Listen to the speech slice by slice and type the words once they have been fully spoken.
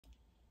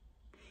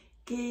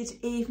Good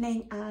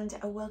evening and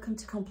welcome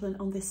to Compline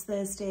on this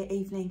Thursday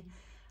evening.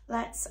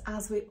 Let's,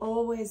 as we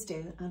always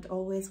do and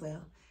always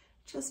will,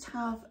 just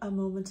have a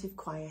moment of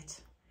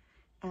quiet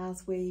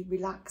as we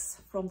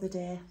relax from the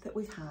day that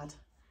we've had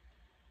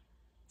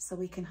so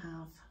we can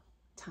have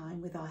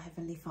time with our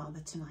Heavenly Father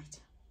tonight.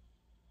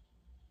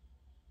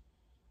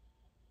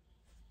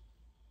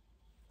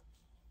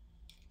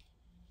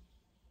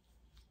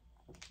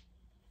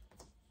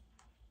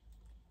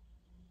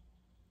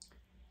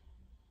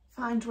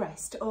 Find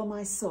rest, O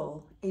my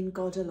soul, in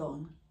God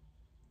alone.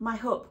 My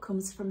hope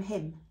comes from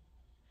him.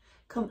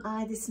 Come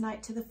I this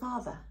night to the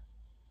Father.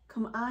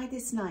 Come I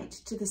this night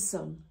to the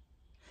Son.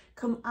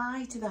 Come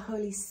I to the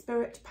Holy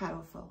Spirit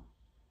powerful.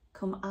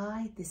 Come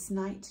I this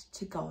night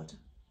to God.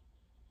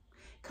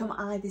 Come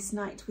I this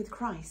night with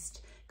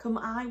Christ. Come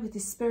I with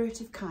the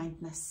Spirit of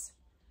kindness.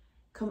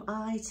 Come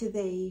I to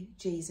thee,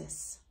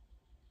 Jesus.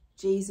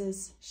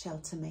 Jesus,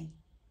 shelter me.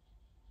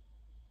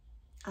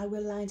 I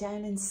will lie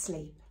down and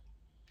sleep.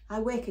 I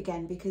wake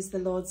again because the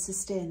Lord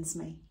sustains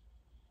me.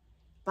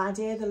 By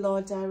day the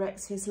Lord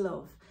directs his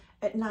love.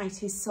 At night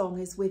his song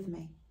is with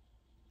me,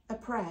 a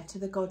prayer to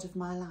the God of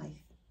my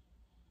life.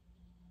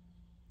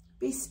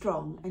 Be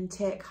strong and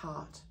take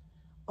heart,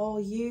 all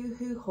you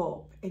who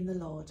hope in the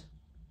Lord.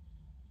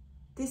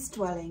 This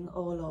dwelling,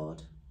 O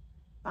Lord,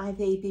 by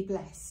thee be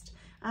blessed,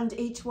 and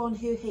each one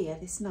who here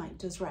this night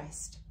does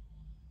rest.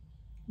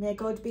 May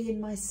God be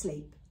in my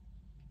sleep,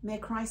 may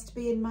Christ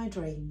be in my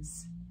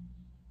dreams.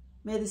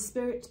 May the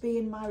Spirit be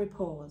in my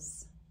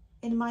repose,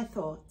 in my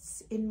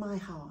thoughts, in my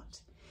heart,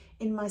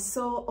 in my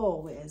soul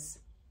always,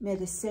 may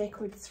the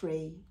sacred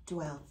three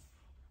dwell.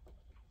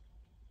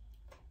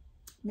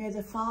 May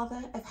the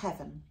Father of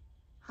heaven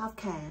have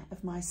care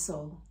of my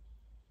soul,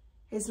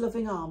 his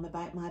loving arm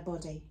about my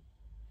body,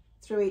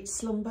 through each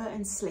slumber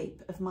and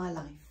sleep of my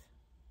life.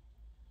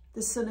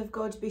 The Son of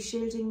God be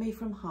shielding me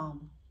from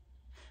harm,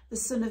 the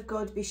Son of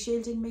God be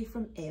shielding me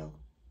from ill,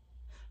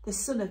 the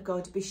Son of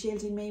God be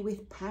shielding me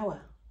with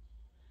power,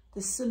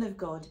 the Son of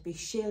God be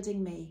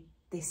shielding me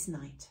this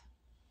night.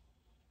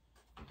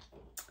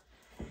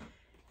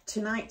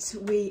 Tonight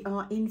we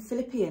are in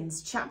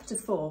Philippians chapter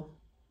 4,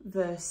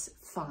 verse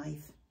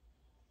 5.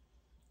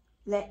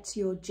 Let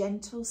your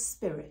gentle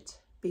spirit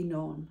be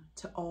known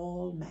to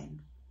all men.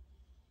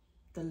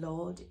 The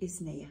Lord is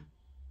near.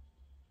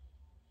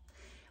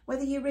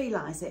 Whether you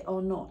realise it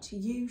or not,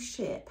 you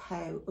shape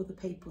how other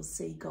people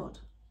see God.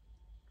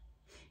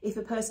 If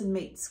a person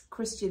meets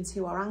Christians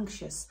who are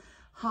anxious,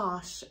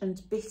 harsh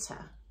and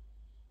bitter,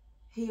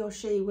 he or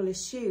she will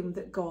assume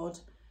that God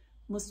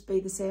must be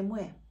the same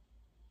way.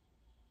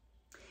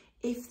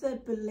 If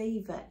the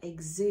believer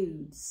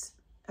exudes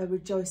a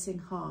rejoicing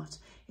heart,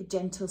 a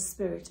gentle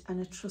spirit and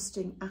a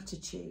trusting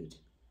attitude,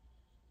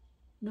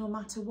 no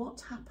matter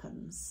what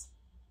happens,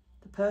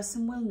 the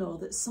person will know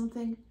that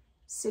something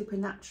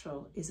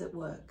supernatural is at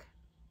work.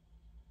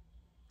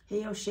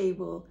 He or she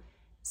will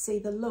see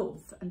the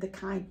love and the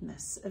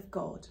kindness of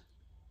God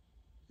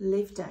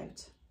lived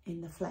out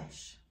in the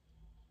flesh.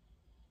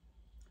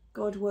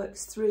 God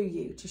works through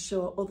you to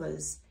show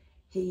others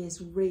he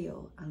is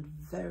real and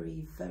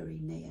very, very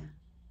near.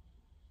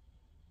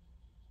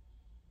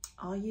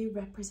 Are you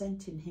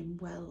representing him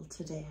well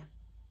today?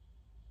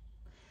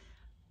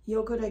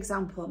 Your good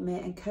example may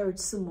encourage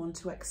someone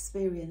to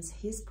experience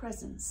his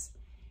presence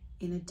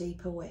in a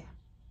deeper way.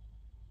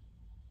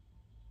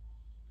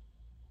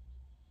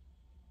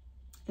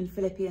 In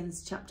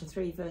Philippians chapter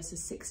 3,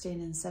 verses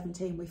 16 and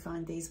 17, we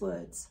find these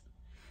words.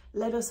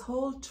 Let us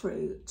hold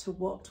true to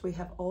what we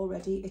have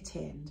already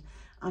attained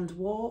and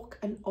walk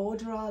and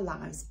order our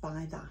lives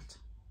by that.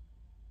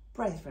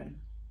 Brethren,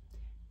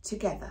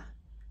 together,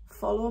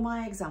 follow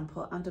my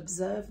example and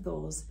observe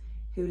those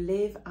who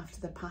live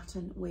after the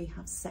pattern we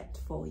have set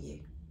for you.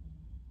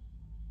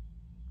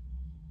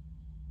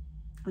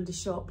 And a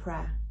short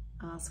prayer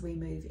as we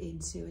move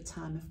into a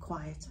time of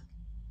quiet.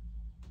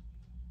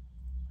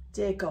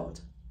 Dear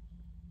God,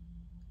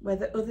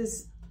 when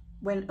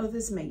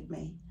others meet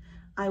me,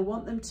 I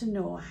want them to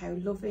know how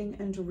loving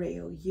and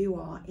real you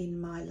are in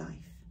my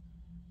life.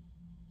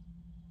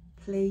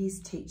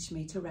 Please teach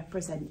me to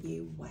represent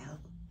you well.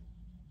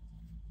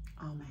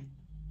 Amen.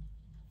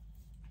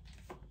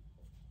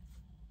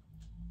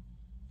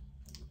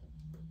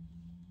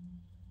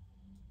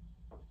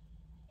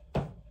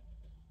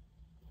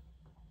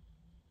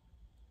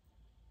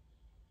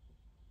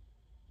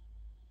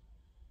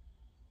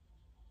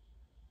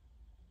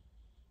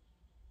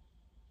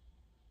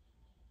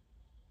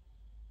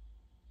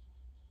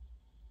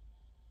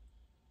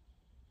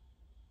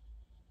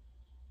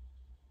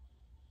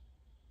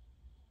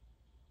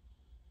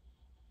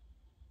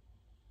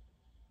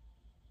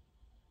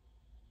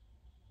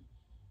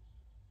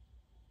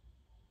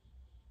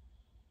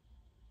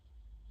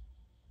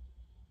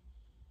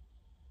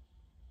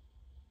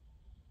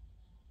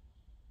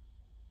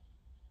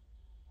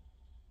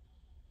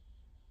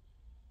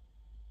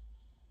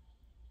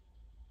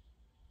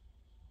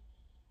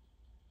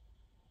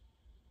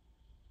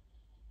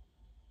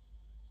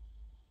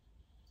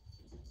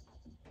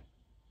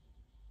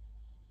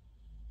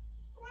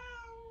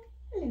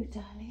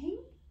 darling.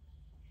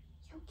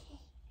 You okay?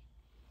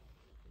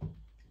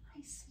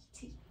 Hi,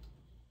 sweetie.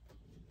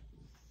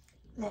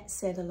 Let's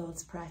say the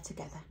Lord's Prayer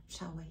together,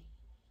 shall we?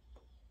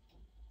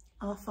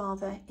 Our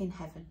Father in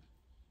heaven,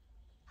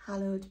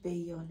 hallowed be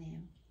your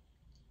name.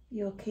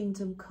 Your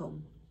kingdom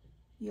come,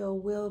 your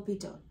will be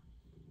done,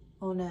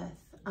 on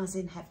earth as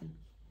in heaven.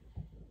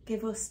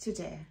 Give us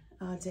today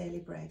our daily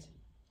bread.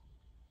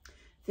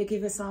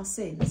 Forgive us our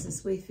sins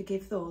as we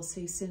forgive those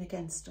who sin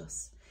against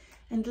us.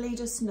 And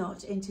lead us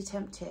not into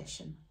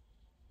temptation,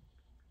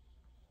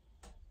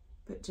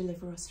 but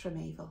deliver us from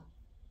evil.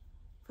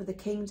 For the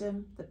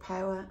kingdom, the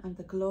power and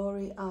the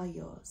glory are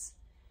yours,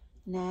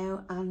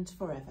 now and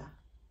forever.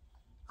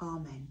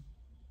 Amen.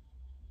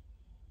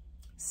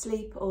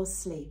 Sleep, O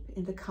sleep,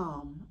 in the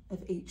calm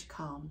of each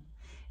calm.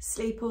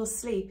 Sleep, O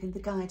sleep, in the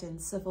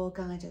guidance of all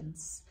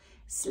guidance.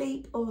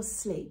 Sleep, O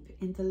sleep,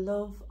 in the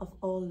love of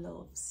all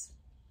loves.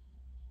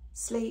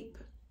 Sleep,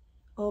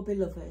 O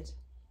beloved,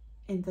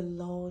 in the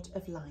Lord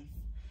of life.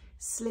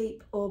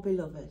 Sleep, O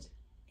beloved,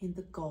 in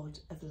the God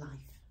of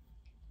life.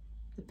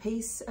 The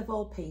peace of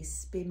all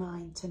peace be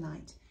mine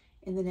tonight,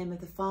 in the name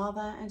of the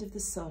Father and of the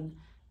Son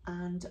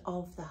and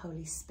of the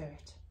Holy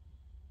Spirit.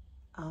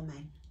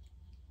 Amen.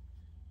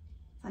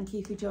 Thank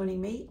you for joining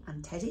me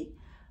and Teddy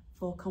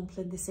for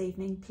Compline this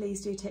evening.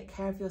 Please do take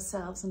care of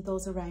yourselves and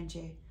those around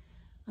you.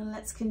 And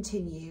let's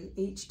continue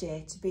each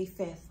day to be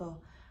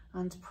faithful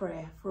and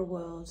pray for a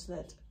world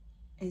that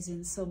is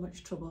in so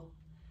much trouble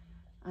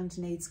and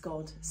needs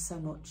God so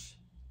much.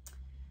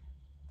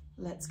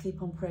 Let's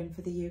keep on praying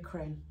for the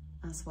Ukraine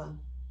as well.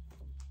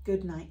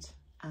 Good night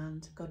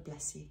and God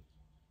bless you.